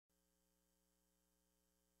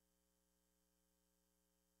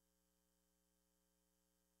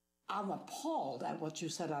I'm appalled at what you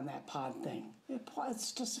said on that pod thing.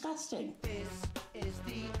 It's disgusting. This is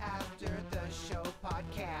the After the Show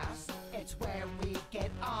podcast. It's where we get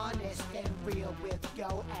honest and real with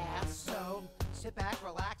yo ass. So sit back,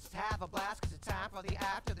 relax, have a blast, because it's time for the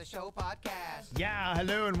After the Show podcast. Yeah,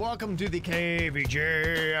 hello and welcome to the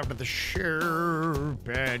KVJ After the Show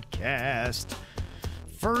podcast.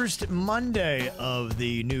 First Monday of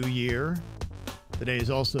the new year. Today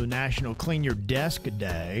is also National Clean Your Desk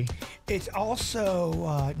Day. It's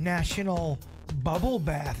also National Bubble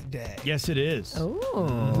Bath Day. Yes, it is.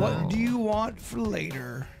 Oh. What do you want for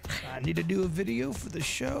later? I need to do a video for the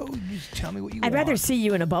show. You just tell me what you want. I'd rather see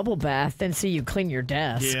you in a bubble bath than see you clean your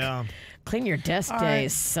desk. Yeah. Clean your desk All day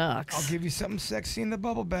right. sucks. I'll give you something sexy in the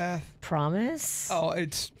bubble bath. Promise? Oh,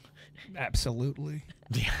 it's absolutely.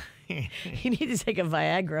 You need to take a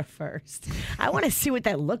Viagra first. I want to see what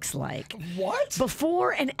that looks like. What?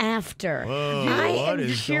 Before and after. Whoa, I what am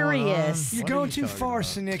is curious. You're What are going you too talking far, about?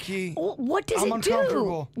 Sinicky. Well, what does I'm it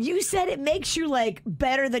uncomfortable. do? You said it makes you like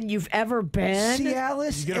better than you've ever been.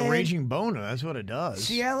 Cialis You get a and raging boner. That's what it does.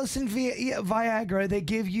 Cialis and Viagra, they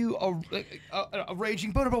give you a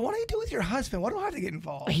raging boner. But what do you do with your husband? Why do I have to get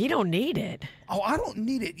involved? He don't need it. Oh, I don't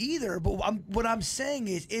need it either. But what I'm saying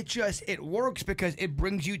is, it works because it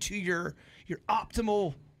brings you to your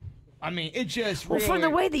optimal. I mean, it just Well, really, from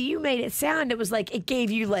the way that you made it sound, it was like it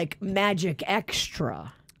gave you like magic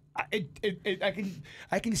extra.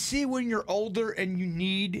 I can see when you're older and you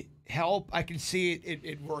need help. I can see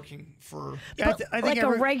it working for. Yeah, But I think like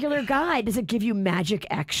every, a regular guy, does it give you magic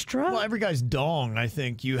extra? well, every guy's dong, I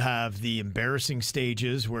think you have the embarrassing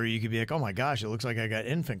stages where you could be like, oh my gosh, it looks like I got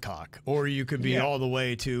infant cock. Or you could be Yeah. all the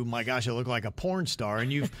way to, my gosh, I look like a porn star.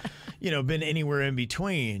 And you've, been anywhere in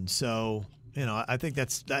between. So, I think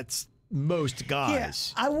that's most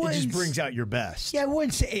guys. I it just wouldn't brings out your best. Yeah, I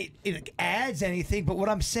wouldn't say it adds anything, but what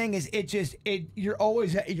I'm saying is, you're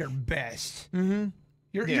always at your best. Mm-hmm.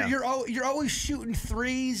 You're always shooting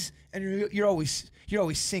threes, and you're always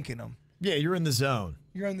sinking them. Yeah, you're in the zone.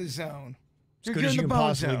 You're in the zone. As You're good as in you the can bone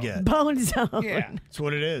possibly zone. get. Bone zone. Yeah, That's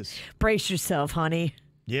what it is. Brace yourself, honey.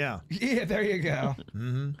 Yeah. yeah. There you go.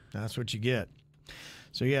 That's what you get.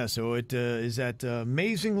 So, it is that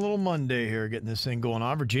amazing little Monday here, getting this thing going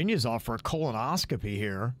on. Virginia's off for a colonoscopy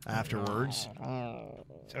here afterwards.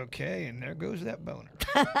 It's okay, and there goes that boner.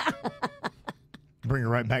 Bring her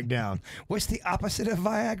right back down. What's the opposite of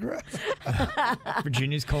Viagra?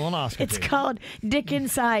 Virginia's colonoscopy. It's called dick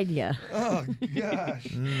inside you. Oh gosh.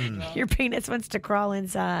 Your penis wants to crawl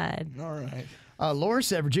inside. All right. Laura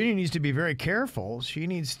said Virginia needs to be very careful. She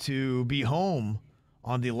needs to be home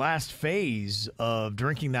on the last phase of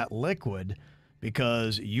drinking that liquid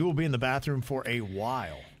because you will be in the bathroom for a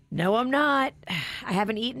while. No, I'm not. I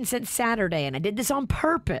haven't eaten since Saturday, and I did this on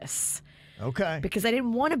purpose Okay. because I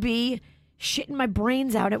didn't want to be shitting my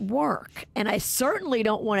brains out at work. And I certainly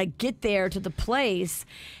don't want to get there to the place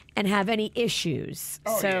and have any issues.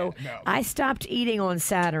 Oh, so yeah, no. I stopped eating on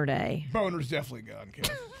Saturday. Boner's definitely gone, kid.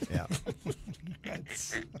 Yeah.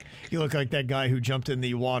 That's, You look like that guy who jumped in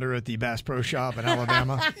the water at the Bass Pro Shop in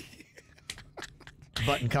Alabama.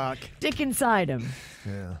 Button cock. Dick inside him.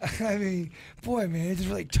 Yeah. I mean, boy, man, it just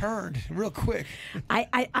really turned real quick.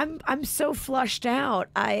 I'm so flushed out.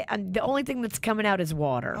 I'm the only thing that's coming out is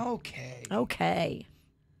water. Okay. Okay.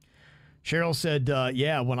 Cheryl said,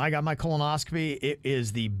 when I got my colonoscopy, it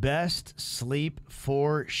is the best sleep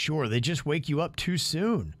for sure. They just wake you up too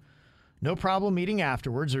soon. No problem eating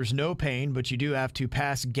afterwards. There's no pain, but you do have to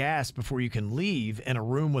pass gas before you can leave in a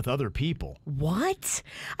room with other people. What?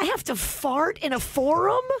 I have to fart in a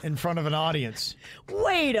forum? In front of an audience.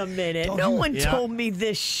 Wait a minute. Don't No you- one Yeah. told me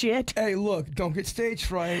this shit. Hey, look, don't get stage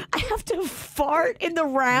fright. I have to fart in the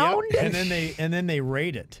round? Yep. And then they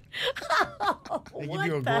rate it. They give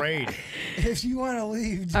you a grade. If you want to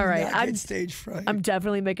leave, do All right, not get stage fright. I'm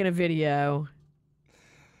definitely making a video.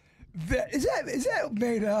 Is that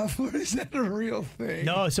made up, or is that a real thing?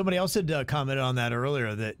 No, somebody else had commented on that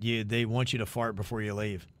earlier that they want you to fart before you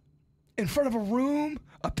leave. In front of a room,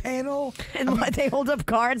 a panel. And what, they hold up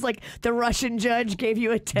cards like the Russian judge gave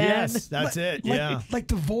you a 10? Yes, that's it. Yeah. Like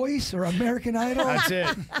The Voice or American Idol. That's it.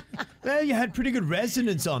 Well, you had pretty good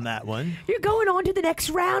resonance on that one. You're going on to the next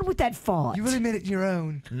round with that fart. You really made it your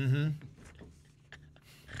own. Mm-hmm.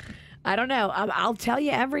 I don't know. I'll tell you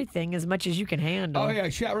everything as much as you can handle. Oh yeah,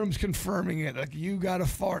 chat room's confirming it. Like, you got a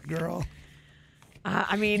fart, girl.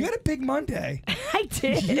 I mean, You had a big Monday. I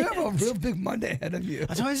did. You have a real big Monday ahead of you.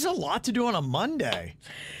 That's why there's a lot to do on a Monday.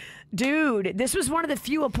 Dude, this was one of the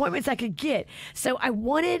few appointments I could get. So I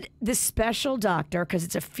wanted this special doctor because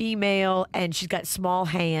it's a female and she's got small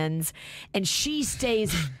hands and she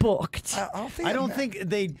stays booked. I don't think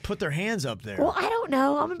they put their hands up there. Well, I don't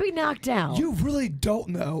know. I'm going to be knocked out. You really don't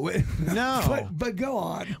know. No. But go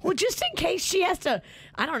on. Well, just in case she has to,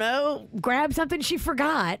 I don't know, grab something she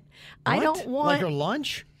forgot. I What? don't want Like her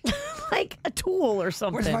lunch? like a tool or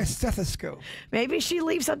something. Where's my stethoscope? Maybe she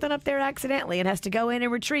leaves something up there accidentally and has to go in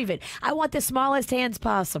and retrieve it. I want the smallest hands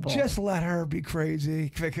possible. Just let her be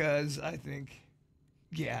crazy because I think,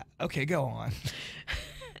 yeah. Okay, go on.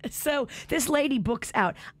 So this lady books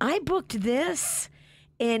out. I booked this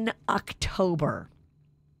in October.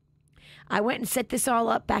 I went and set this all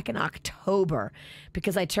up back in October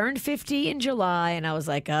because I turned 50 in July and I was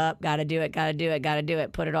like, gotta do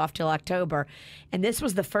it, put it off till October. And this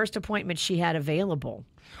was the first appointment she had available.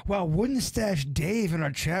 Well, Wooden Stash Dave in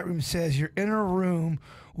our chat room says you're in a room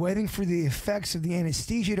waiting for the effects of the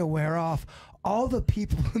anesthesia to wear off. All the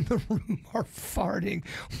people in the room are farting.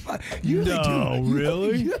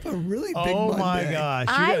 Really? You have a really big Oh my Monday. gosh.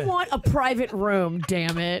 I want a private room,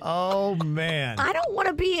 damn it. Oh man. I don't want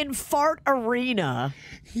to be in fart arena.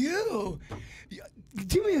 You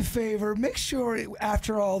do me a favor. Make sure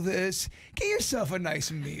after all this, get yourself a nice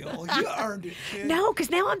meal. You earned it, kid. No, because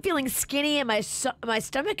now I'm feeling skinny and my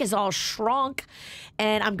stomach is all shrunk,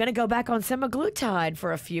 and I'm gonna go back on semaglutide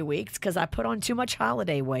for a few weeks because I put on too much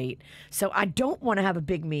holiday weight. So I don't want to have a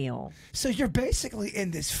big meal. So you're basically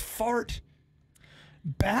in this fart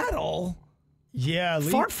battle. Yeah.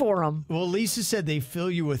 Fart forum. Well, Lisa said they fill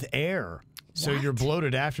you with air. So you're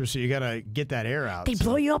bloated after, so you got to get that air out. They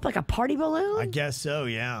blow you up like a party balloon? I guess so,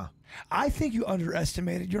 yeah. I think you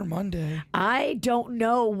underestimated your Monday. I don't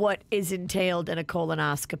know what is entailed in a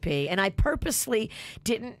colonoscopy, and I purposely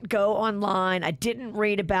didn't go online. I didn't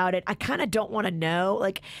read about it. I kind of don't want to know.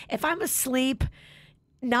 Like, if I'm asleep,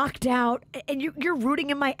 knocked out, and you're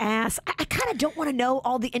rooting in my ass, I kind of don't want to know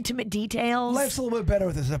all the intimate details. Life's a little bit better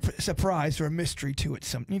with a surprise or a mystery to it.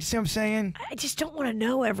 You see what I'm saying? I just don't want to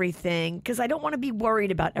know everything because I don't want to be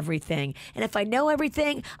worried about everything. And if I know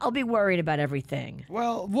everything, I'll be worried about everything.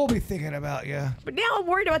 Well, we'll be thinking about you. But now I'm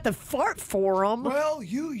worried about the fart forum. Well,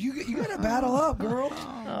 you got to battle up, girl.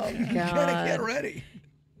 You got to get ready.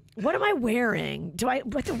 What am I wearing? Do I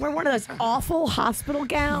wear one of those awful hospital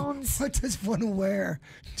gowns? What does one wear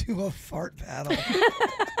to a fart battle?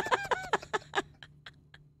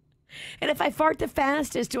 And if I fart the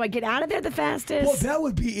fastest, do I get out of there the fastest? Well, that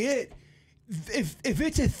would be it. If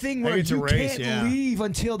it's a thing where it's a you race, can't yeah. leave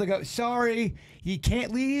until they go, sorry, you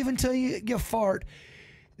can't leave until you fart,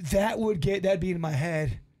 that'd be in my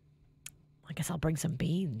head. I guess I'll bring some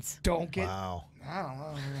beans. Don't get. Wow. I don't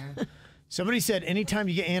know, man. Somebody said anytime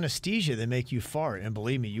you get anesthesia, they make you fart. And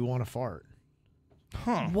believe me, you want to fart.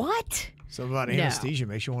 What? Something about No. anesthesia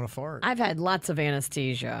makes you want to fart. I've had lots of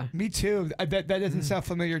anesthesia. Me too. That doesn't sound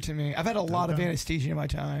familiar to me. I've had a lot of anesthesia in my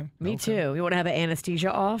time. Me too. You want to have an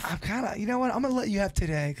anesthesia off? I'm kind of, you know what? I'm going to let you have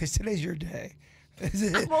today because today's your day. I'm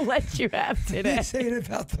going to let you have today. This ain't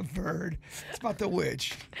about the bird. It's about the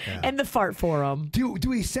witch. And the fart forum. Do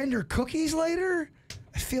we send her cookies later?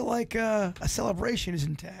 I feel like a celebration is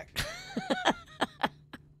intact.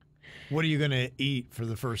 What are you going to eat for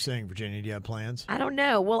the first thing, Virginia? Do you have plans? I don't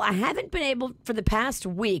know. Well, I haven't been able, for the past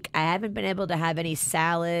week, I haven't been able to have any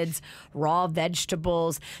salads, raw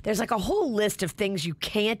vegetables. There's like a whole list of things you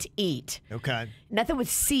can't eat. Okay. Nothing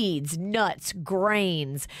with seeds, nuts,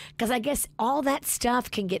 grains, because I guess all that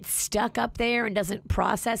stuff can get stuck up there and doesn't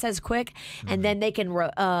process as quick, and then they can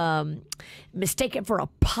mistake it for a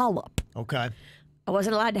polyp. Okay. I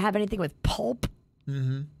wasn't allowed to have anything with pulp.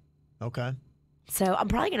 Okay. So I'm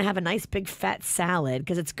probably going to have a nice big fat salad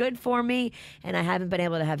because it's good for me, and I haven't been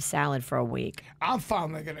able to have salad for a week. I'm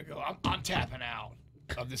finally going to go. I'm tapping out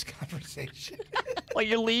of this conversation. Well,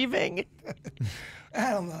 you're leaving.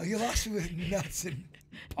 I don't know. You lost me with nuts and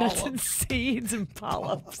Nuts and seeds and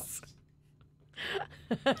polyps.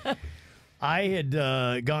 I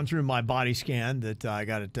had gone through my body scan that I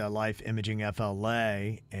got at Life Imaging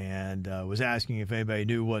FLA and was asking if anybody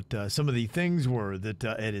knew what some of the things were that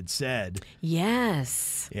it had said.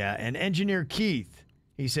 Yes. Yeah, and Engineer Keith,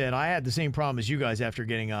 he said, I had the same problem as you guys after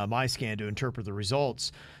getting my scan to interpret the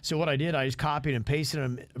results. So what I did, I just copied and pasted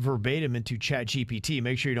them verbatim into ChatGPT.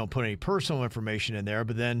 Make sure you don't put any personal information in there,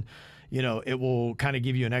 but then, you know, it will kind of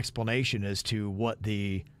give you an explanation as to what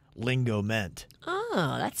the lingo meant.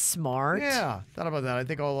 Oh, that's smart. Yeah, thought about that. I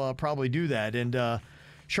think I'll probably do that. And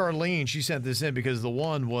Charlene, she sent this in because the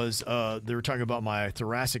one was they were talking about my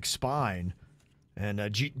thoracic spine. And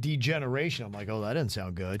degeneration, I'm like, oh, that didn't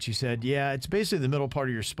sound good. She said, yeah, it's basically the middle part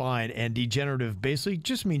of your spine, and degenerative basically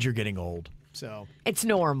just means you're getting old. So It's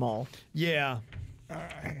normal. yeah,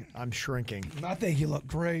 I'm shrinking. I think you look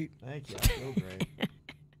great. Thank you. I feel great.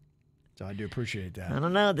 So I do appreciate that. I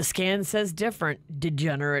don't know. The scan says different.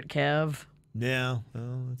 Degenerate, Kev. Yeah,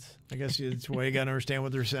 well, I guess it's the way you got to understand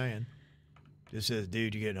what they're saying. Just says,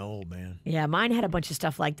 dude, you're getting old, man. Yeah, mine had a bunch of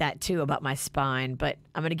stuff like that too about my spine, but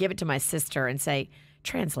I'm going to give it to my sister and say,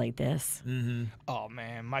 translate this. Mm-hmm. Oh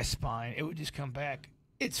man, my spine, it would just come back.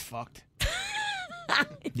 It's fucked.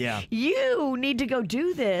 Yeah. You need to go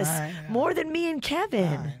do this I know. more than me and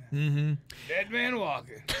Kevin. Mm-hmm. Dead man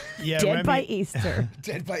walking. Yeah, Dead Remy, by Easter.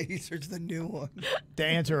 Dead by Easter's the new one. to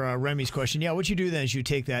answer Remy's question, yeah, what you do then is you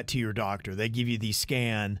take that to your doctor. They give you the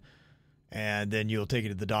scan, and then you'll take it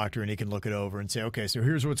to the doctor, and he can look it over and say, okay, so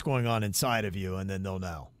here's what's going on inside of you, and then they'll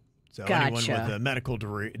know. So anyone Gotcha. with a medical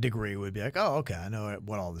degree would be like, oh, okay, I know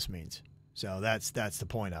what all this means. So that's the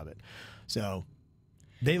point of it. So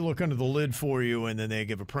they look under the lid for you, and then they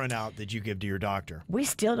give a printout that you give to your doctor. We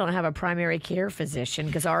still don't have a primary care physician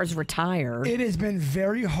because ours retired. It has been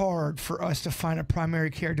very hard for us to find a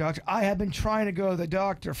primary care doctor. I have been trying to go to the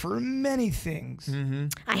doctor for many things.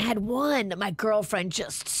 I had one. My girlfriend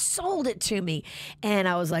just sold it to me. And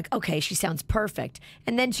I was like, okay, she sounds perfect.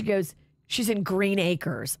 And then she goes, she's in Green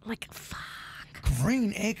Acres. I'm like, fuck.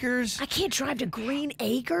 Green Acres? I can't drive to Green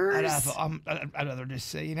Acres. I'd rather just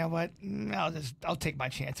say, you know what? I'll take my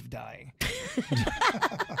chance of dying.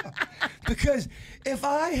 Because if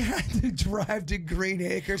I had to drive to Green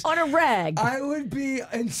Acres On a reg. I would be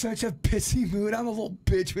in such a pissy mood. I'm a little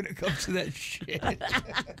bitch when it comes to that shit.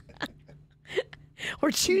 We're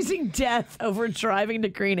choosing death over driving to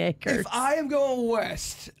Green Acres. If I am going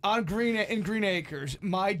west in Green Acres,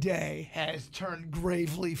 my day has turned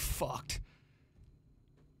gravely fucked.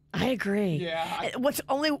 I agree. Yeah. What's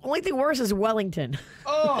only thing worse is Wellington.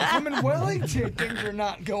 Oh, if I'm in Wellington, things are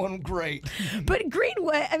not going great. But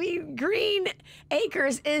Green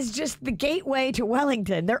Acres is just the gateway to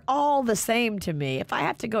Wellington. They're all the same to me. If I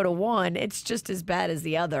have to go to one, it's just as bad as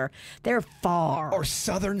the other. They're far. Or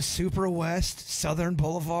Southern Super West, Southern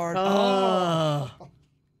Boulevard.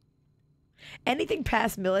 Anything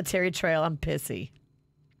past Military Trail, I'm pissy.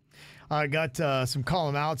 I got some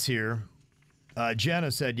call-em outs here. Jenna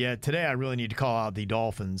said, yeah, today I really need to call out the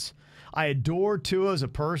Dolphins. I adore Tua as a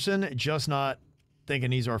person, just not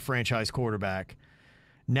thinking he's our franchise quarterback.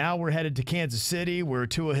 Now we're headed to Kansas City, where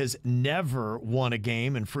Tua has never won a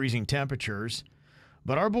game in freezing temperatures.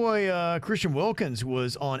 But our boy Christian Wilkins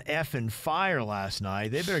was on effing fire last night.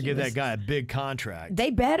 They better give that guy a big contract. They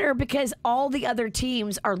better, because all the other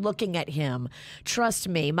teams are looking at him. Trust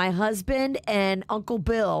me, my husband and Uncle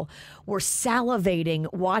Bill were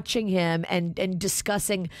salivating watching him and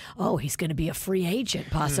discussing, oh, he's going to be a free agent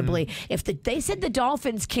possibly. If they said the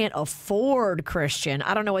Dolphins can't afford Christian,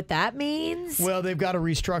 I don't know what that means. Well, they've got to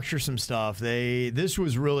restructure some stuff. This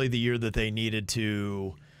was really the year that they needed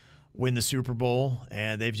to win the Super Bowl,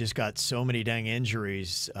 and they've just got so many dang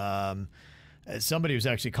injuries. Somebody was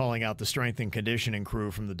actually calling out the strength and conditioning crew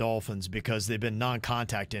from the Dolphins because they've been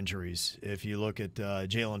non-contact injuries. If you look at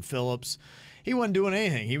Jalen Phillips, he wasn't doing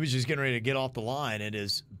anything. He was just getting ready to get off the line, and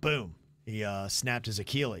boom, he snapped his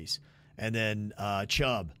Achilles. And then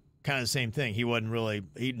Chubb, kind of the same thing. He wasn't really,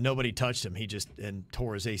 nobody touched him. He just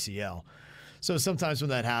tore his ACL. So sometimes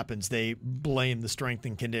when that happens, they blame the strength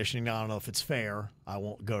and conditioning. I don't know if it's fair. I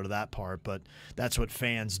won't go to that part, but that's what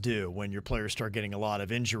fans do when your players start getting a lot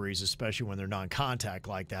of injuries, especially when they're non-contact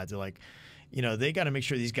like that. They're like, they got to make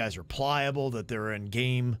sure these guys are pliable, that they're in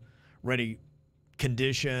game-ready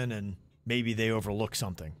condition, and maybe they overlook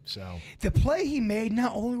something. So the play he made,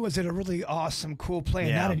 not only was it a really awesome, cool play,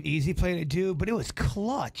 and not an easy play to do, but it was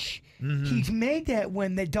clutch. He made that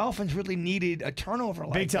when the Dolphins really needed a turnover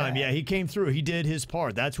like that. Big time, yeah. He came through. He did his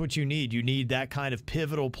part. That's what you need. You need that kind of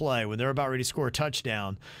pivotal play when they're about ready to score a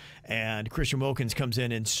touchdown, and Christian Wilkins comes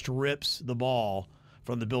in and strips the ball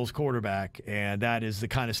from the Bills quarterback, and that is the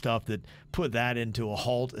kind of stuff that put that into a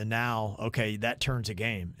halt, and now, okay, that turns a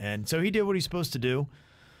game. And so he did what he's supposed to do.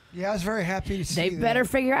 Yeah, I was very happy to see They that. better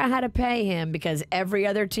figure out how to pay him because every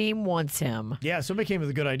other team wants him. Yeah, somebody came with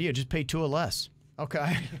a good idea. Just pay Tua less.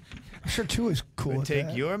 Okay. I'm sure Tua's cool with Take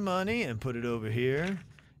that. your money and put it over here.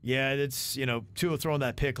 Yeah, it's, Tua throwing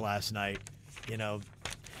that pick last night. A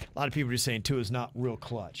lot of people are just saying Tua's not real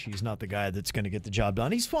clutch. He's not the guy that's going to get the job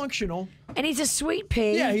done. He's functional. And he's a sweet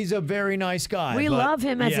pig. Yeah, he's a very nice guy. We but, love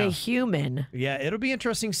him as yeah. a human. Yeah, it'll be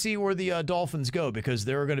interesting to see where the Dolphins go because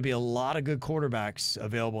there are going to be a lot of good quarterbacks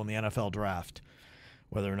available in the NFL draft,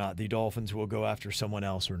 whether or not the Dolphins will go after someone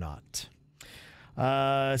else or not.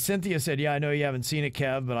 Cynthia said, yeah, I know you haven't seen it,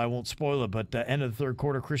 Kev, but I won't spoil it. But end of the third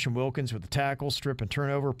quarter, Christian Wilkins with the tackle, strip and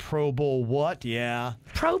turnover. Pro Bowl what? Yeah.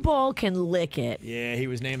 Pro Bowl can lick it. Yeah, he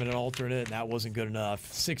was named an alternate, and that wasn't good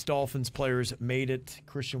enough. 6 Dolphins players made it.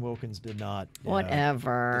 Christian Wilkins did not.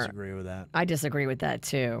 Whatever. Disagree with that. I disagree with that,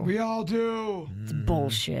 too. We all do. It's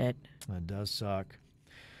bullshit. That does suck.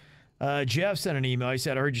 Jeff sent an email. He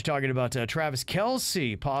said, I heard you talking about Travis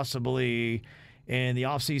Kelce possibly in the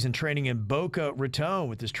offseason training in Boca Raton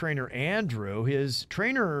with his trainer, Andrew. His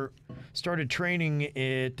trainer started training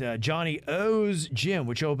at Johnny O's gym,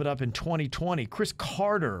 which opened up in 2020. Chris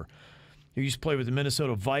Carter, who used to play with the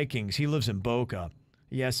Minnesota Vikings, he lives in Boca.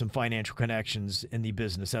 He has some financial connections in the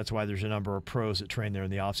business. That's why there's a number of pros that train there in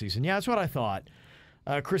the offseason. Yeah, that's what I thought.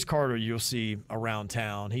 Chris Carter, you'll see around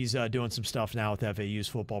town. He's doing some stuff now with FAU's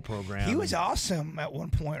football program. He was awesome at one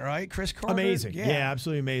point, right? Chris Carter? Amazing. Yeah,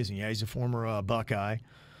 absolutely amazing. Yeah, he's a former Buckeye.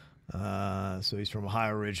 So he's from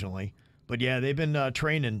Ohio originally. But, yeah, they've been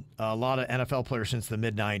training a lot of NFL players since the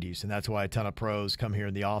mid-'90s, and that's why a ton of pros come here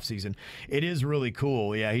in the offseason. It is really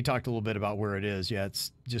cool. Yeah, he talked a little bit about where it is. Yeah,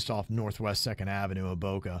 it's just off Northwest 2nd Avenue in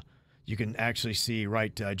Boca. You can actually see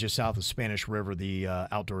right just south of Spanish River the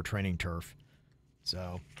outdoor training turf.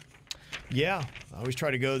 So, yeah, I always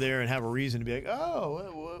try to go there and have a reason to be like,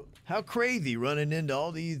 oh, how crazy running into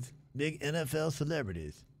all these big NFL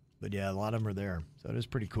celebrities. But, yeah, a lot of them are there. So it is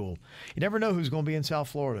pretty cool. You never know who's going to be in South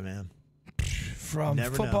Florida, man. From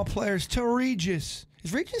football players to Regis.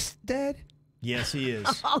 Is Regis dead? Yes, he is.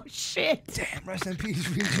 Oh, shit. Damn, rest in peace,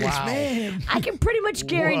 Regis, Wow. man. I can pretty much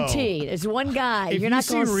guarantee there's one guy If you're not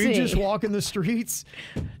going to see. Regis walking the streets,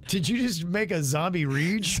 did you just make a zombie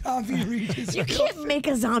Reg? Zombie Regis. You can't make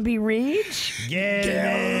a zombie reach.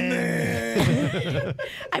 Yeah.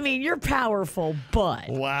 I mean, you're powerful, but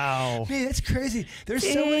Wow. Man, that's crazy. There's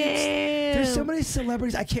so many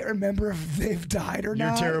celebrities. I can't remember if they've died or You're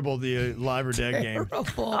not. terrible at the live or dead game.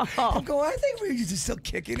 Terrible. I'm going, I think Regis is still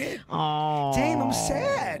kicking it. oh, Damn, I'm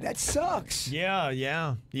sad. That sucks.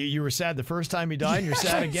 Yeah. You were sad the first time he died, and you're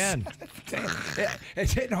sad again. Damn.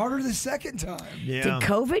 It's hitting harder the second time. Yeah. Did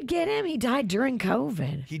COVID get him? He died during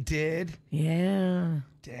COVID. He did. Yeah.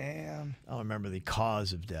 Damn. I don't remember the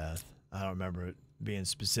cause of death. I don't remember it being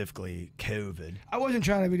specifically COVID. I wasn't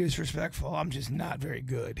trying to be disrespectful. I'm just not very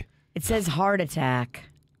good. It says heart attack,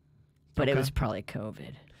 but it Okay. was probably COVID.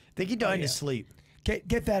 I think he died in his sleep.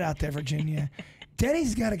 Get that out there, Virginia.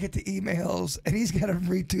 Denny's got to get the emails, and he's got to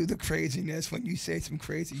redo the craziness when you say some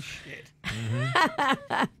crazy shit.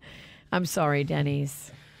 I'm sorry,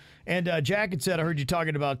 Denny's. And Jack had said, I heard you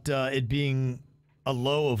talking about it being a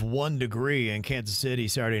low of 1 degree in Kansas City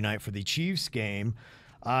Saturday night for the Chiefs game.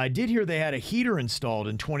 I did hear they had a heater installed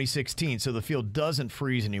in 2016, so the field doesn't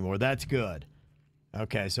freeze anymore. That's good.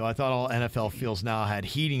 Okay, so I thought all NFL fields now had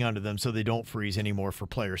heating under them so they don't freeze anymore for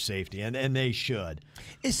player safety, and they should.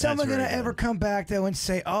 Is someone That's going to very ever good. come back, though, and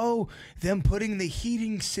say, oh, them putting the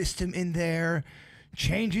heating system in there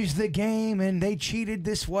changes the game and they cheated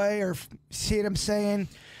this way? Or see what I'm saying?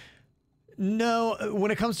 No,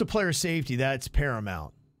 when it comes to player safety, that's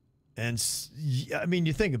paramount. And I mean,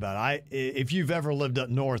 you think about it. If you've ever lived up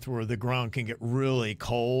north where the ground can get really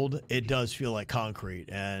cold, it does feel like concrete.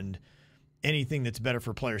 And anything that's better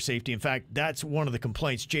for player safety. In fact, that's one of the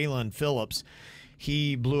complaints. Jalen Phillips,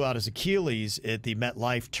 he blew out his Achilles at the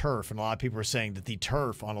MetLife turf, and a lot of people are saying that the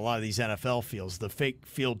turf on a lot of these NFL fields, the fake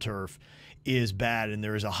field turf, is bad, and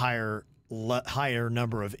there is a higher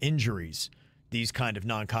number of injuries, these kind of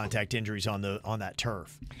non-contact injuries on that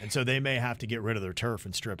turf. And so they may have to get rid of their turf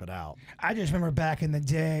and strip it out. I just remember back in the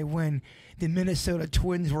day when the Minnesota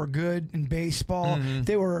Twins were good in baseball.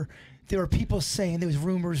 There were people saying, there was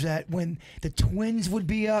rumors that when the Twins would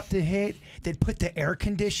be up to hit, they'd put the air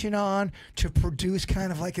condition on to produce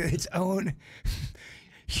kind of like its own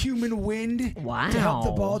human wind to help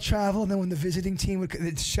the ball travel. And then when the visiting team would,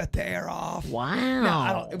 they'd shut the air off. Wow.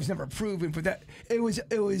 Now, it was never proven, but that it was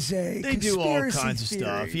a They do all conspiracy kinds of theory.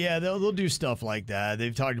 stuff. Yeah, they'll do stuff like that.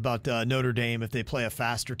 They've talked about Notre Dame. If they play a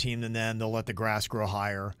faster team than them, they'll let the grass grow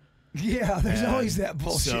higher. Yeah, there's always that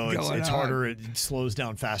bullshit so going on. it's harder. It slows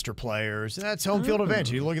down faster players. And that's home field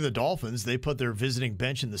advantage. You look at the Dolphins, they put their visiting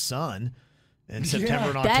bench in the sun in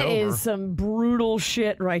September and October. That is some brutal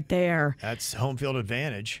shit right there. That's home field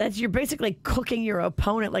advantage. You're basically cooking your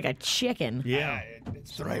opponent like a chicken. Yeah.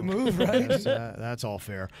 It's the right move, right? That's all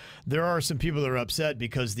fair. There are some people that are upset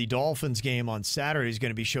because the Dolphins game on Saturday is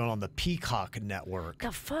going to be shown on the Peacock Network.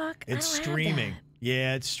 The fuck? I It's don't have streaming. that.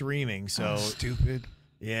 Yeah, it's streaming. So Stupid.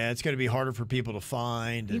 yeah, it's going to be harder for people to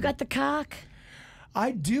find. You and- got the cock?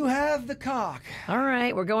 I do have the cock. All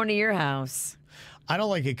right, we're going to your house. I don't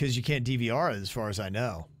like it because you can't DVR it as far as I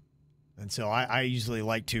know. And so I usually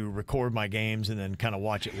like to record my games and then kind of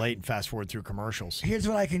watch it late and fast forward through commercials. Here's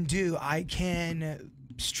what I can do. I can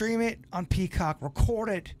stream it on Peacock, record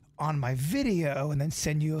it on my video, and then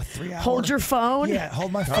send you a 3-hour. Hold your phone. Yeah,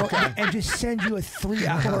 hold my phone and just send you a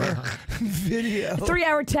 3-hour video.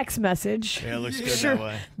 3-hour text message. Yeah, it looks good Sure. that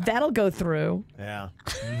way. That'll go through. Yeah.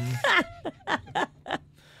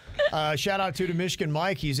 Shout out to Michigan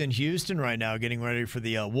Mike. He's in Houston right now getting ready for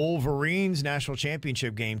the Wolverines National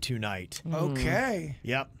Championship game tonight. Okay.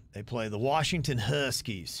 Yep. They play the Washington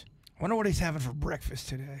Huskies. Wonder what he's having for breakfast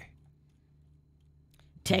today.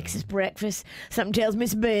 Texas breakfast. Something tells me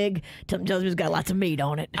it's big. Something tells me it's got lots of meat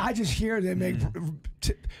on it. I just hear them make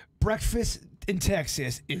breakfast in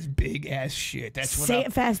Texas is big as shit. That's what Say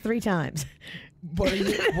it fast 3 times. What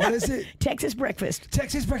is it? Texas breakfast.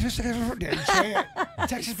 Texas breakfast.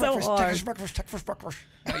 Texas So breakfast. hard. Texas breakfast. Texas breakfast.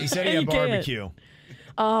 He said he You had can't. barbecue.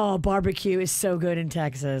 Oh, barbecue is so good in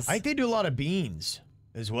Texas. I think they do a lot of beans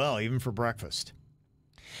as well, even for breakfast.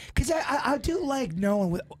 Because I do like knowing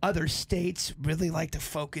what other states really like to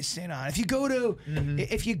focus in on. If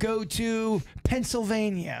you go to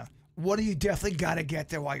Pennsylvania, what do you definitely got to get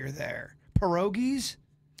there while you're there? Pierogies?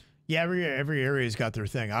 Yeah, every area's got their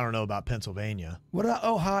thing. I don't know about Pennsylvania. What about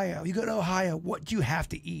Ohio? You go to Ohio, what do you have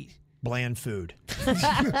to eat? Bland food.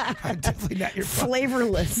 Definitely not your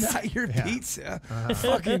Flavorless. not your pizza.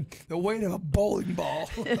 Fucking the weight of a bowling ball.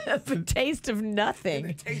 The taste of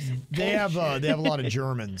nothing. They have a lot of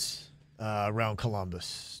Germans around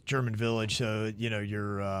Columbus, German village. So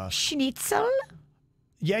your Schnitzel?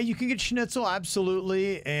 yeah, you can get schnitzel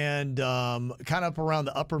absolutely, and kind of up around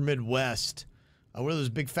the upper Midwest. What are those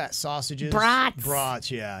big fat sausages?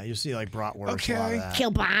 Brats. Yeah. You'll see like bratwurst. Okay. A lot of that.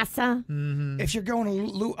 Kielbasa? If you're going to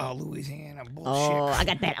Louisiana, bullshit. Oh, I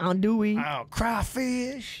got that andouille. Oh,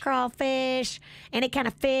 crawfish. Crawfish, any kind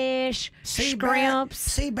of fish, Sea scrimps,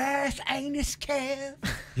 Sea bass, anus calf.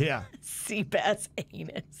 Yeah. sea bass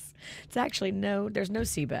anus. It's actually there's no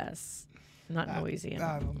sea bass. Not in Louisiana.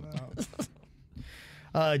 I don't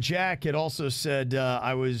know. Jack had also said,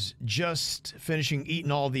 I was just finishing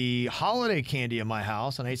eating all the holiday candy in my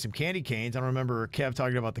house, and I ate some candy canes. I don't remember Kev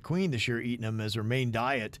talking about the Queen this year eating them as her main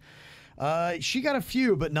diet. She got a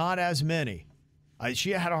few, but not as many.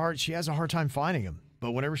 She has a hard time finding them,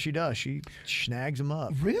 but whenever she does, she snags them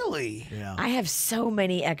up. Really? Yeah. I have so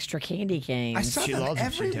many extra candy canes. I saw She them loves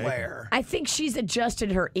them. She'd take 'em. everywhere. I think she's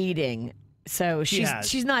adjusted her eating. So has.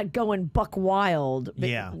 she's not going buck wild, but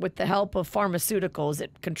Yeah. with the help of pharmaceuticals,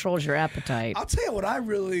 it controls your appetite. I'll tell you what I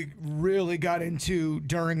really, really got into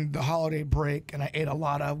during the holiday break, and I ate a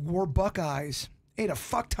lot of, were Buckeyes. Ate a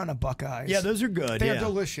fuck ton of Buckeyes. Yeah, those are good. They're yeah.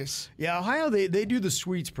 delicious. Yeah, Ohio, they do the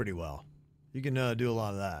sweets pretty well. You can do a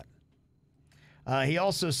lot of that. He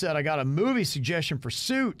also said, I got a movie suggestion for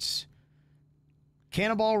Suits.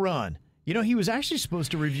 Cannonball Run. You know, he was actually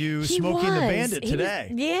supposed to review Smokey and the Bandit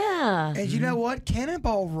today. Yeah. And you know what?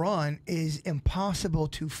 Cannonball Run is impossible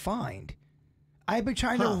to find. I've been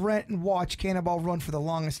trying to rent and watch Cannonball Run for the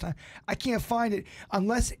longest time. I can't find it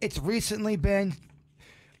unless it's recently been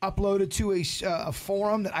uploaded to a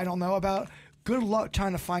forum that I don't know about. Good luck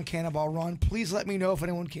trying to find Cannonball Run. Please let me know if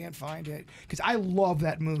anyone can't find it, because I love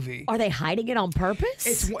that movie. Are they hiding it on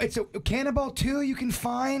purpose? It's a Cannonball 2 you can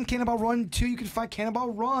find. Cannonball Run 2 you can find.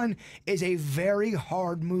 Cannonball Run is a very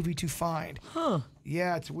hard movie to find. Huh.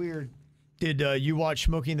 Yeah, it's weird. Did you watch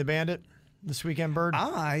Smokey and the Bandit this weekend, Bird?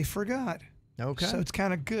 I forgot. Okay. So it's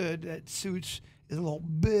kind of good that Suits is a little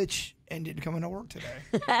bitch and didn't come into work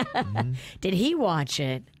today. Did he watch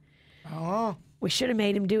it? Oh. We should have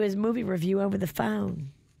made him do his movie review over the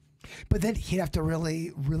phone. But then he'd have to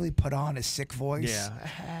really, really put on his sick voice.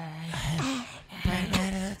 Yeah.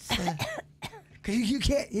 Because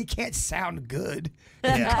he can't sound good.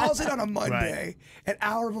 He calls it on a Monday, an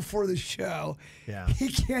hour before the show. Yeah. He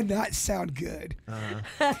cannot sound good.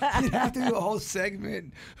 He'd have to do a whole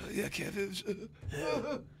segment. Yeah, Kevin.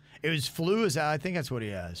 It was flu. I think that's what he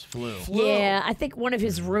has. Flu. Yeah, I think one of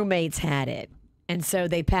his roommates had it. And so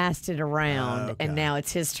they passed it around, and now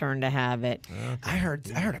it's his turn to have it. I heard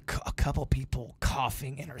a couple people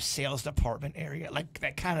coughing in our sales department area, like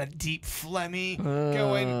that kind of deep phlegmy,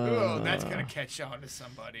 going, oh, that's going to catch on to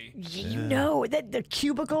somebody. You know, that the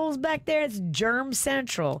cubicles back there, it's germ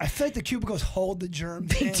central. I feel like the cubicles hold the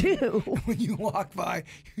germs. They in. do. When you walk by,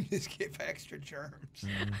 you just get extra germs.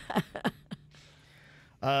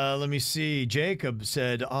 Let me see. Jacob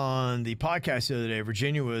said on the podcast the other day,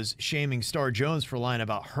 Virginia was shaming Star Jones for lying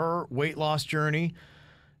about her weight loss journey.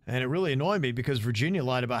 And it really annoyed me because Virginia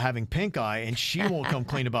lied about having pink eye, and she won't come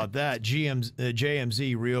clean about that.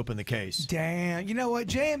 JMZ reopened the case. Damn. You know what?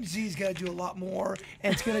 JMZ's got to do a lot more,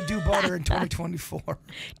 and it's going to do better in 2024.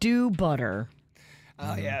 Do butter.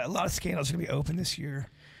 Yeah, a lot of scandals are going to be open this year.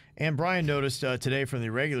 And Brian noticed today from the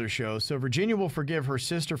regular show, so Virginia will forgive her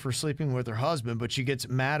sister for sleeping with her husband, but she gets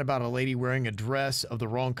mad about a lady wearing a dress of the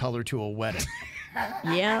wrong color to a wedding.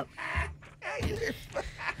 Yep.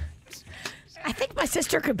 I think my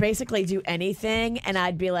sister could basically do anything, and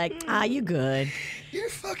I'd be like, you good. You're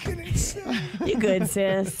fucking insane. You good,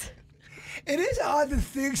 sis. It is odd the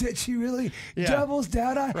things that she really doubles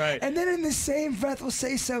down on. Right. And then in the same breath will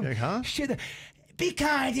say some like, huh? shit that, be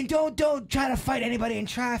kind and don't try to fight anybody in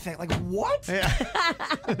traffic. Like, what? Yeah.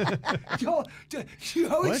 You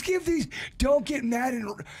always What? give these don't get mad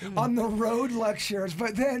on the road lectures,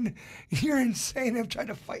 but then you're insane of trying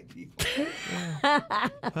to fight people.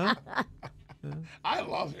 I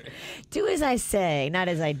love it. Do as I say, not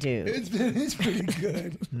as I do. It's pretty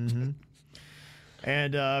good.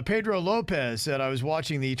 And Pedro Lopez said, I was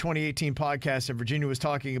watching the 2018 podcast and Virginia was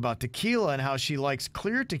talking about tequila and how she likes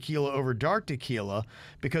clear tequila over dark tequila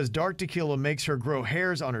because dark tequila makes her grow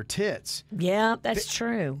hairs on her tits. Yeah, that's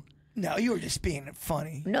true. No, you were just being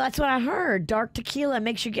funny. No, that's what I heard. Dark tequila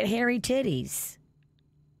makes you get hairy titties.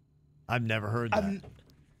 I've never heard that.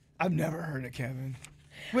 I've never heard it, Kevin.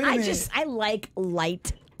 Wait a minute. I like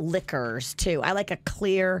light liquors too. I like a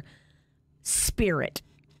clear spirit.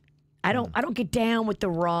 I don't get down with the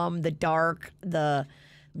rum, the dark, the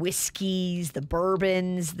whiskeys, the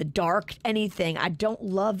bourbons, the dark anything. I don't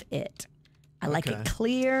love it. I like it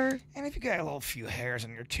clear. And if you got a little few hairs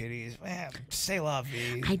on your titties, man, say la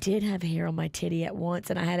vie. I did have hair on my titty at once,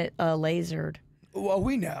 and I had it lasered. Well,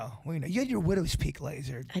 we know. You had your widow's peak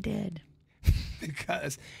lasered. I did.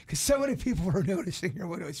 because so many people were noticing your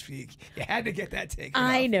widow's peak. You had to get that taken off.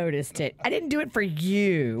 I noticed it. I didn't do it for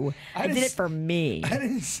you. I did it for me. I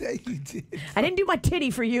didn't say you did. I didn't do my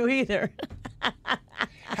titty for you either.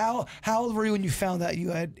 How old were you when you found out you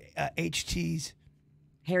had HTs?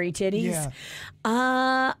 Hairy titties? Yeah.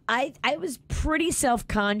 I was pretty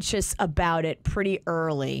self-conscious about it pretty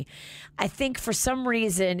early. I think for some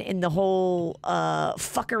reason in the whole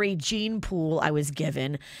fuckery gene pool I was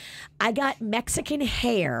given, I got Mexican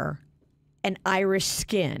hair and Irish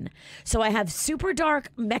skin. So I have super dark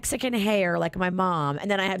Mexican hair like my mom, and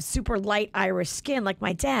then I have super light Irish skin like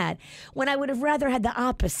my dad, when I would have rather had the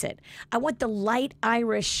opposite. I want the light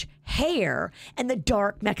Irish hair and the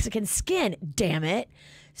dark Mexican skin, damn it.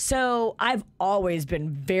 So I've always been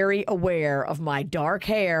very aware of my dark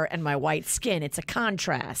hair and my white skin. It's a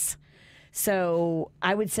contrast. So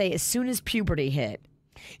I would say as soon as puberty hit.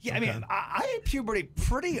 Yeah, I mean, I had puberty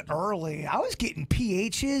pretty early. I was getting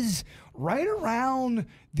PHs right around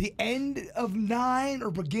the end of 9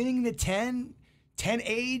 or beginning to 10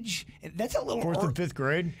 age. That's a little 4th and 5th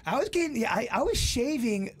grade? I was getting, I was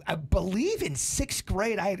shaving, I believe in 6th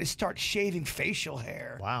grade, I had to start shaving facial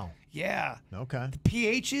hair. Wow. Yeah. Okay. The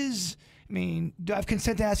PHs, I mean, do I have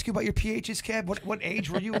consent to ask you about your PHs, Kev? What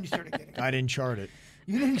age were you when you started getting them? I didn't chart it.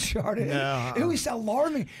 You didn't chart it. No. It was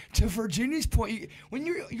alarming. To Virginia's point, when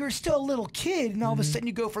you're still a little kid, and all of a sudden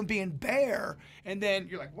you go from being bare, and then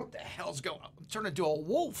you're like, "What the hell's going on? I'm turning into a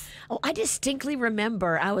wolf." Oh, I distinctly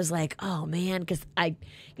remember I was like, oh man, because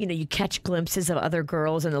you catch glimpses of other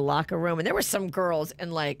girls in the locker room, and there were some girls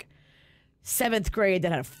in like 7th grade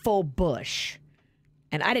that had a full bush.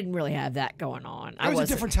 And I didn't really have that going on. It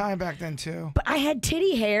was a different time back then, too. But I had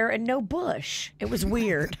titty hair and no bush. It was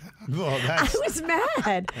weird. Well, I was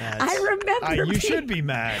mad. I remember. You should be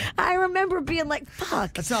mad. I remember being like,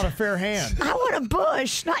 fuck. That's not a fair hand. I want a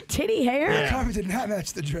bush, not titty hair. The carpet did not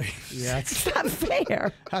match the drapes. Yeah, It's not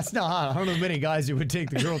fair. that's not. I don't know many guys who would take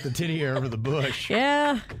the girl with the titty hair over the bush.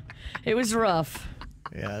 Yeah, it was rough.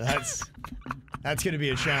 Yeah, that's going to be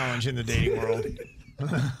a challenge in the dating world.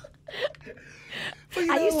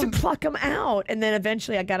 I used to pluck them out, and then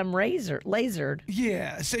eventually I got them lasered.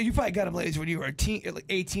 Yeah, so you probably got them lasered when you were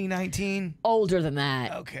 18, 19? Older than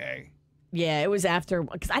that. Okay. Yeah, it was after,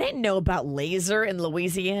 because I didn't know about laser in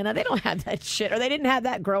Louisiana. They don't have that shit, or they didn't have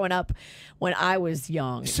that growing up when I was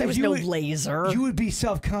young. So there was no laser. You would be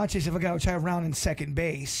self-conscious if a guy would try to round in second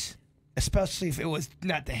base, especially if it was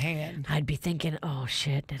not the hand. I'd be thinking, oh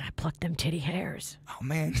shit, did I pluck them titty hairs? Oh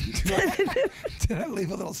man, did I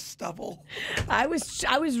leave a little stubble? I was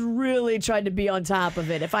really trying to be on top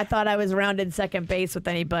of it. If I thought I was rounding second base with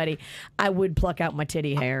anybody, I would pluck out my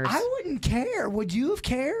titty hairs. I wouldn't care. Would you have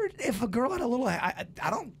cared if a girl had a little? I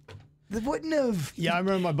don't. They wouldn't have. Yeah, I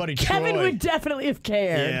remember my buddy Kevin Troy. would definitely have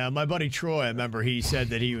cared. Yeah, my buddy Troy, I remember he said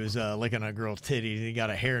that he was licking a girl's titty and he got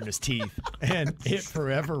a hair in his teeth. And it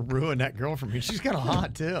forever ruined that girl for me. She's kind of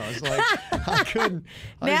hot, too. I was like, I couldn't.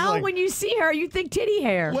 Now, when you see her, you think titty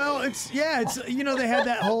hair. Well, it's, you know, they had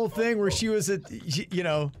that whole thing where she was,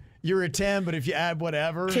 you're a 10, but if you add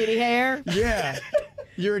whatever. Titty hair? Yeah.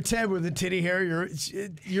 You're a 10 with a titty hair.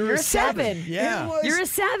 You're a 7. Yeah. You're a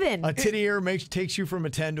 7. A titty hair takes you from a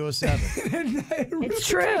 10 to a 7. It's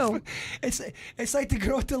true. It's like the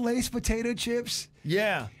girl with the Lay's potato chips.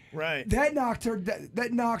 Yeah, right. That knocked her.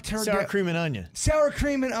 That knocked her. Sour cream and onion. Sour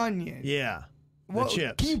cream and onion. Yeah. Well, the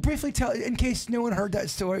chips. Can you briefly tell, in case no one heard that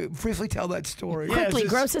story, briefly tell that story? Yeah, Quickly,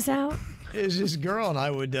 gross us out. It was this girl, and I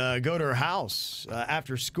would go to her house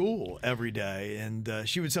after school every day, and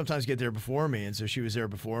she would sometimes get there before me, and so she was there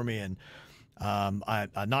before me, and I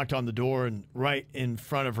knocked on the door, and right in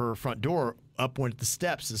front of her front door, up went the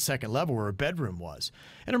steps, the second level where her bedroom was.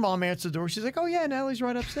 And her mom answered the door. She's like, "Oh, yeah, Natalie's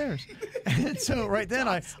right upstairs." And so right then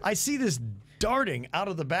I see this darting out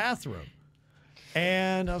of the bathroom.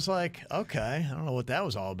 And I was like, okay, I don't know what that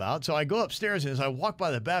was all about. So I go upstairs, and as I walk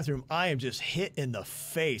by the bathroom, I am just hit in the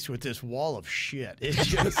face with this wall of shit. It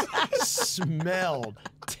just smelled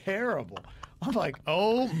terrible. I'm like,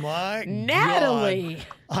 oh my Natalie.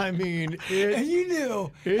 God. I mean, And you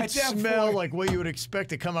knew. it at that smelled point, like what you would expect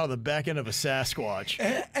to come out of the back end of a Sasquatch.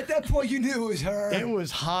 At that point, you knew it was her. It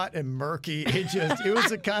was hot and murky. It was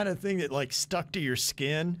the kind of thing that like stuck to your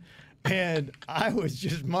skin. And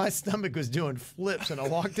my stomach was doing flips, and I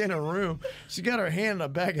walked in a room. She got her hand in a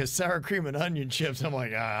bag of sour cream and onion chips. I'm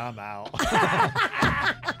like, I'm out.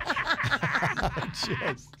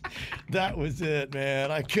 That was it,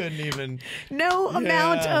 man. I couldn't even. No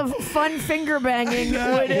amount of fun finger banging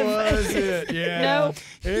That would have. was it. Yeah. No.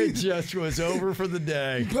 It just was over for the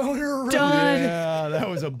day. Boner Done. Yeah, that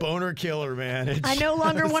was a boner killer, man. I no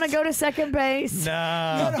longer want to go to second base.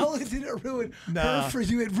 Nah. Not only did it ruin Nah. her for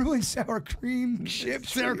you, it ruined sour cream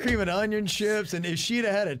chips. Sour cream and onion chips, and if she'd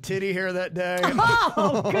have had a titty hair that day,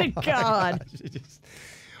 Oh, good God.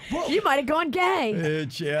 You might have gone gay.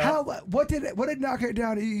 What did knock her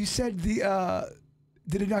down? You said did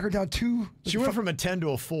it knock her down 2? She went from a 10 to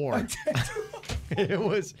a 4. It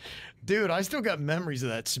was, dude, I still got memories of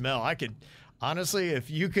that smell. I could, honestly, if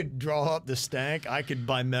you could draw up the stank, I could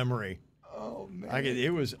by memory. Oh, man.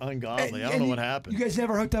 It was ungodly. I don't know what happened. You guys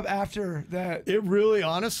never hooked up after that? It really,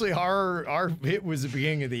 honestly, our hit was the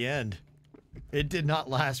beginning of the end. It did not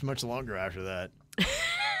last much longer after that.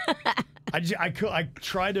 I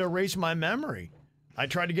tried to erase my memory. I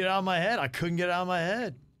tried to get it out of my head. I couldn't get it out of my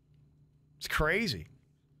head. It's crazy.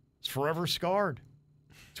 It's forever scarred.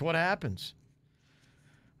 It's what happens.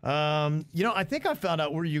 I think I found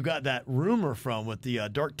out where you got that rumor from with the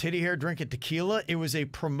dark titty hair drinking tequila. It was a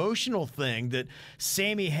promotional thing that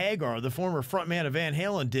Sammy Hagar, the former frontman of Van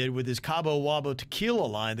Halen, did with his Cabo Wabo tequila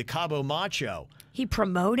line, the Cabo Macho. He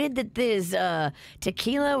promoted that this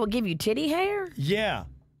tequila will give you titty hair? Yeah.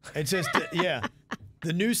 It says,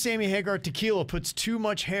 the new Sammy Hagar tequila puts too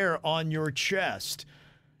much hair on your chest.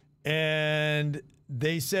 And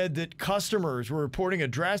they said that customers were reporting a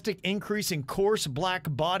drastic increase in coarse black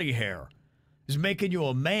body hair. It's making you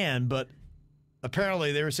a man, but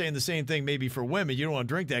apparently they were saying the same thing maybe for women. You don't want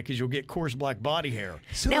to drink that because you'll get coarse black body hair.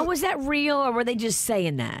 So, Now, was that real, or were they just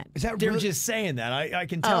saying that? is that They're really? just saying that. I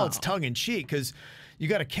can tell it's tongue-in-cheek because you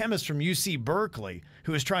got a chemist from UC Berkeley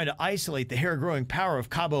who is trying to isolate the hair-growing power of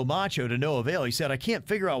Cabo Macho to no avail. He said, I can't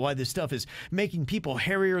figure out why this stuff is making people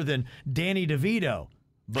hairier than Danny DeVito.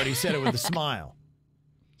 But he said it with a smile.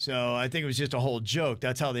 So I think it was just a whole joke.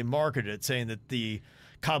 That's how they marketed it, saying that the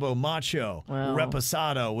Cabo Macho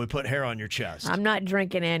Reposado would put hair on your chest. I'm not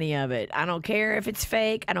drinking any of it. I don't care if it's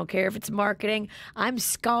fake. I don't care if it's marketing. I'm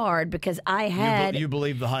scarred because I had... You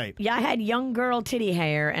believe the hype. Yeah, I had young girl titty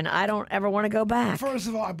hair, and I don't ever want to go back. First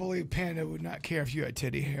of all, I believe Panda would not care if you had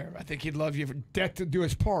titty hair. I think he'd love you for death to do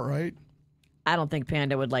his part, right? I don't think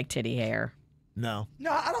Panda would like titty hair. No.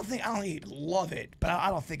 No, I don't think he'd love it, but I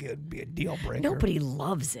don't think it would be a deal breaker. Nobody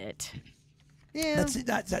loves it. Yeah.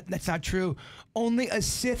 That's not true. Only a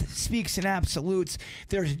Sith speaks in absolutes.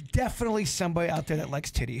 There's definitely somebody out there that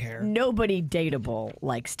likes titty hair. Nobody dateable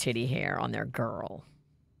likes titty hair on their girl.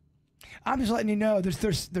 I'm just letting you know there's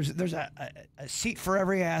a seat for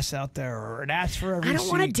every ass out there, or an ass for every seat. I don't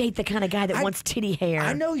want to date the kind of guy that wants titty hair.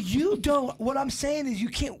 I know you don't. What I'm saying is you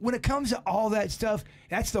can't, when it comes to all that stuff,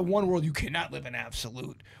 that's the one world you cannot live in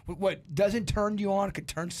absolute. What doesn't turn you on could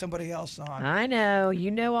turn somebody else on. I know.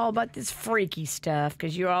 You know all about this freaky stuff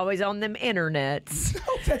because you're always on them internets.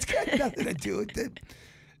 No, that's got nothing to do with it.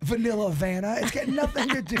 Vanilla Vanna. It's got nothing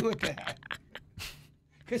to do with that.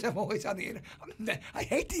 Because I'm always on the internet. I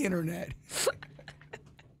hate the internet.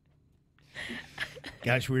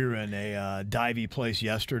 Gosh, we were in a divey place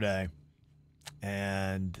yesterday,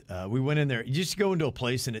 and we went in there. You just go into a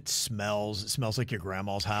place and it smells like your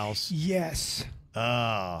grandma's house. Yes.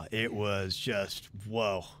 It was just,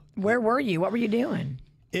 whoa. Where were you? What were you doing?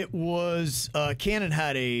 It was, Cannon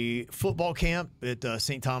had a football camp at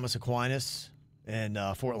St. Thomas Aquinas in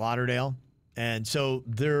Fort Lauderdale. And so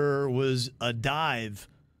there was a dive,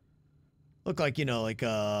 looked like,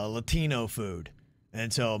 Latino food.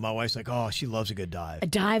 And so my wife's like, oh, she loves a good dive. A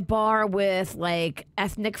dive bar with like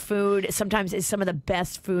ethnic food sometimes is some of the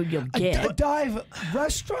best food you'll get. A dive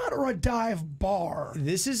restaurant or a dive bar?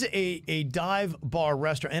 This is a dive bar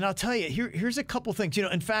restaurant. And I'll tell you, here's a couple things.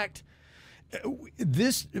 In fact,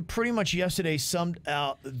 this pretty much yesterday summed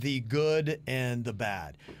out the good and the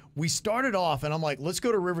bad. We started off, and I'm like, let's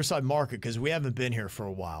go to Riverside Market because we haven't been here for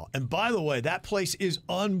a while. And by the way, that place is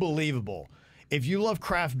unbelievable. If you love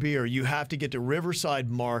craft beer, you have to get to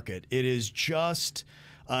Riverside Market. It is just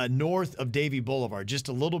north of Davie Boulevard, just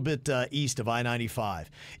a little bit east of I-95.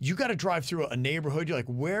 You got to drive through a neighborhood. You're like,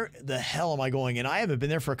 where the hell am I going? And I haven't been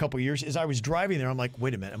there for a couple of years. As I was driving there, I'm like,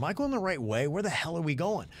 wait a minute, am I going the right way? Where the hell are we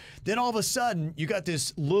going? Then all of a sudden, you got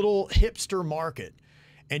this little hipster market.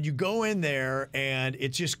 And you go in there, and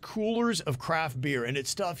it's just coolers of craft beer, and it's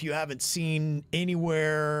stuff you haven't seen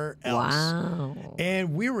anywhere else. Wow.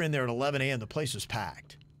 And we were in there at 11 a.m. The place was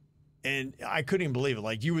packed. And I couldn't even believe it.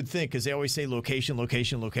 Like you would think, because they always say location,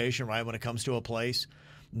 location, location, right, when it comes to a place.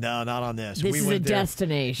 No, not on this. This is a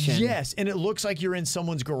destination. Yes, and it looks like you're in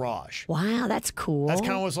someone's garage. Wow, that's cool. That's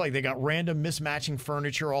kind of what it's like. They got random mismatching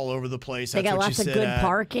furniture all over the place. They got lots of good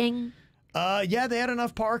parking. Yeah, they had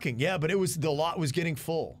enough parking. Yeah, but the lot was getting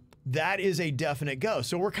full. That is a definite go.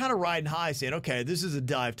 So we're kind of riding high saying, okay, this is a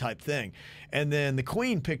dive type thing. And then the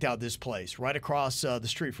Queen picked out this place right across the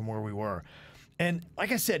street from where we were. And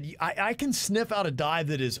like I said, I can sniff out a dive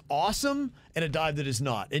that is awesome and a dive that is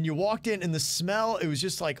not. And you walked in and the smell, it was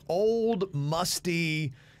just like old,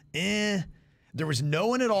 musty, There was no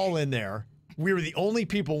one at all in there. We were the only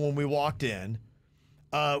people when we walked in.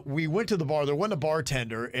 We went to the bar. There wasn't a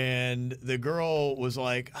bartender, and the girl was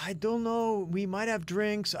like, I don't know. We might have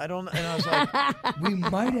drinks. I don't know. And I was like, we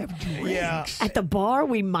might have drinks. Yeah. At the bar,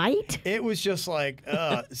 we might? It was just like,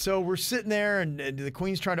 so we're sitting there, and the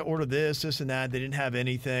Queen's trying to order this, and that. They didn't have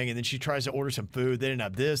anything. And then she tries to order some food. They didn't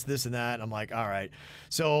have this, and that. And I'm like, all right.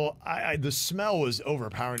 So the smell was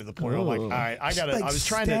overpowering to the point where I'm like, all right, I was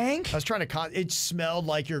trying to, it smelled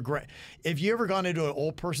like if you ever gone into an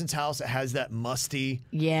old person's house that has that musty,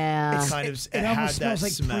 yeah, it almost smells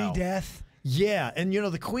like pre-death. Yeah, and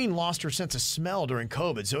the Queen lost her sense of smell during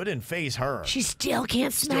COVID, so it didn't faze her. She still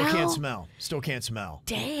can't smell? Still can't smell.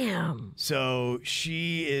 Damn. So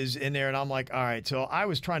she is in there, and I'm like, all right. So I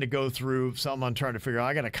was trying to go through something I'm trying to figure out.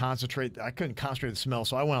 I got to concentrate. I couldn't concentrate on the smell,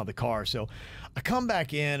 so I went out of the car. So I come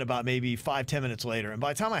back in about maybe 5-10 minutes later, and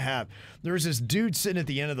by the time there was this dude sitting at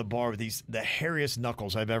the end of the bar with the hairiest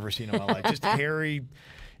knuckles I've ever seen in my life. Just hairy.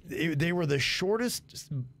 They were the shortest,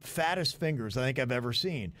 fattest fingers I think I've ever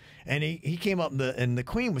seen. And he came up, and the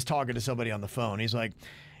Queen was talking to somebody on the phone. He's like,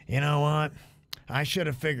 you know what? I should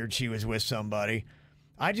have figured she was with somebody.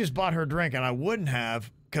 I just bought her a drink, and I wouldn't have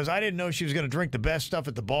because I didn't know she was going to drink the best stuff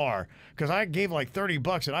at the bar because I gave like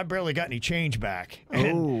 $30, and I barely got any change back.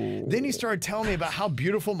 And then he started telling me about how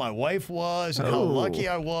beautiful my wife was and how lucky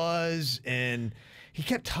I was, and he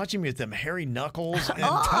kept touching me with them hairy knuckles and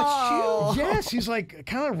touched you. Yes, he's like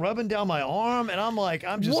kind of rubbing down my arm, and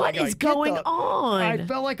I'm just what is going on? I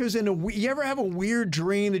felt like I was in you ever have a weird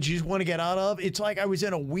dream that you just want to get out of? It's like I was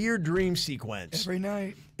in a weird dream sequence every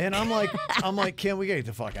night, and I'm like, Kim, we gotta get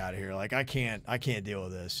the fuck out of here. Like I can't deal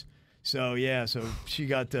with this. So yeah, so she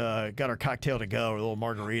got her cocktail to go, or a little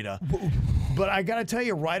margarita. But I got to tell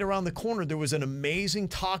you, right around the corner, there was an amazing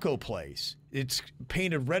taco place. It's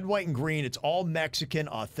painted red, white, and green. It's all Mexican,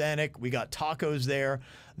 authentic. We got tacos there.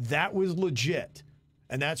 That was legit.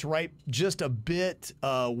 And that's right just a bit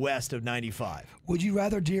west of 95. Would you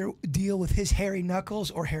rather deal with his hairy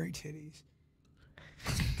knuckles or hairy titties?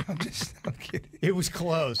 I'm kidding. It was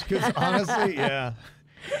close, because honestly, yeah.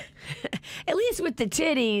 At least with the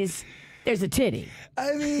titties, there's a titty.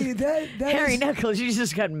 I mean, that hairy knuckles, you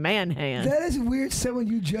just got man hands. That is weird. Someone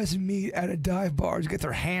you just meet at a dive bar to get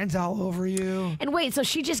their hands all over you. And wait, so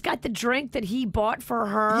she just got the drink that he bought for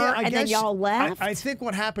her, and then y'all left? I think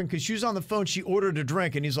what happened, because she was on the phone, she ordered a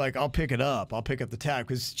drink, and he's like, I'll pick it up. I'll pick up the tab,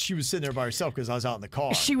 because she was sitting there by herself because I was out in the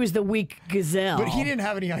car. She was the weak gazelle. But he didn't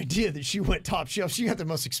have any idea that she went top shelf. She got the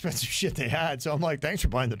most expensive shit they had. So I'm like, thanks for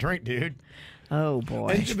buying the drink, dude. Oh,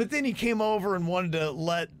 boy. But then he came over and wanted to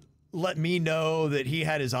let let me know that he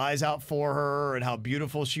had his eyes out for her and how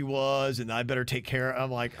beautiful she was, and I better take care of.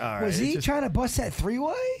 I'm like, all right. Was he trying to bust that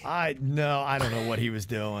three-way? I don't know what he was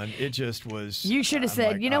doing. It just was. You should have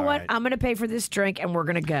said, like, you know all what? right. I'm going to pay for this drink and we're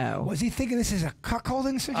going to go. Was he thinking this is a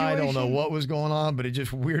cuckolding situation? I don't know what was going on, but it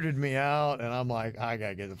just weirded me out, and I'm like, I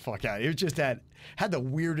gotta get the fuck out. It was just had the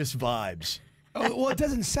weirdest vibes. Oh, well, it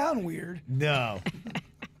doesn't sound weird. No.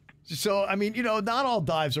 So I mean, not all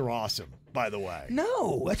dives are awesome. By the way.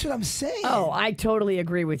 No, that's what I'm saying. Oh, I totally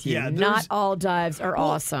agree with you. Yeah, Not all dives are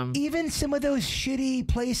awesome. Even some of those shitty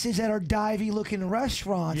places that are divey-looking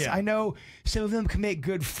restaurants, Yeah. I know some of them can make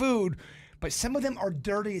good food, but some of them are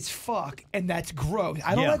dirty as fuck, and that's gross.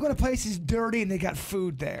 I don't Yeah. like when a place is dirty and they got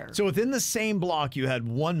food there. So within the same block, you had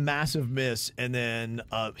one massive miss and then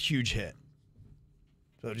a huge hit.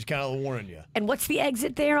 So just kind of warning you. And what's the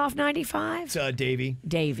exit there off 95? It's Davy,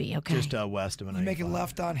 Davy, okay. just west of an. You make it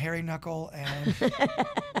left on Harry Knuckle, and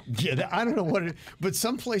Yeah, I don't know what it. But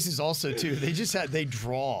some places also too. They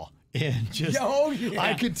draw and just. Oh, yeah.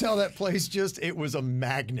 I could tell that place it was a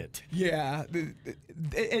magnet. yeah,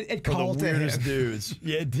 it For called the to weirdest him. dudes.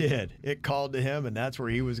 Yeah, it did. It called to him, and that's where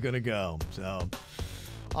he was going to go. So,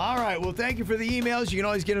 all right. Well, thank you for the emails. You can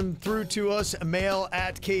always get them through to us. Mail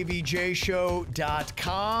at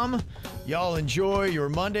kvjshow.com. Y'all enjoy your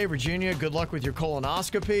Monday, Virginia. Good luck with your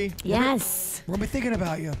colonoscopy. Yes. We'll be thinking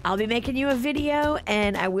about you. I'll be making you a video,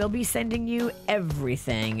 and I will be sending you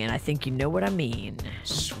everything, and I think you know what I mean.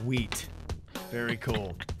 Sweet. Very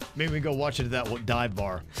cool. Maybe we can go watch it at that dive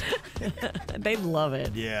bar. They'd love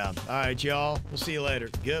it. Yeah. All right, y'all. We'll see you later.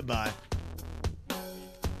 Goodbye.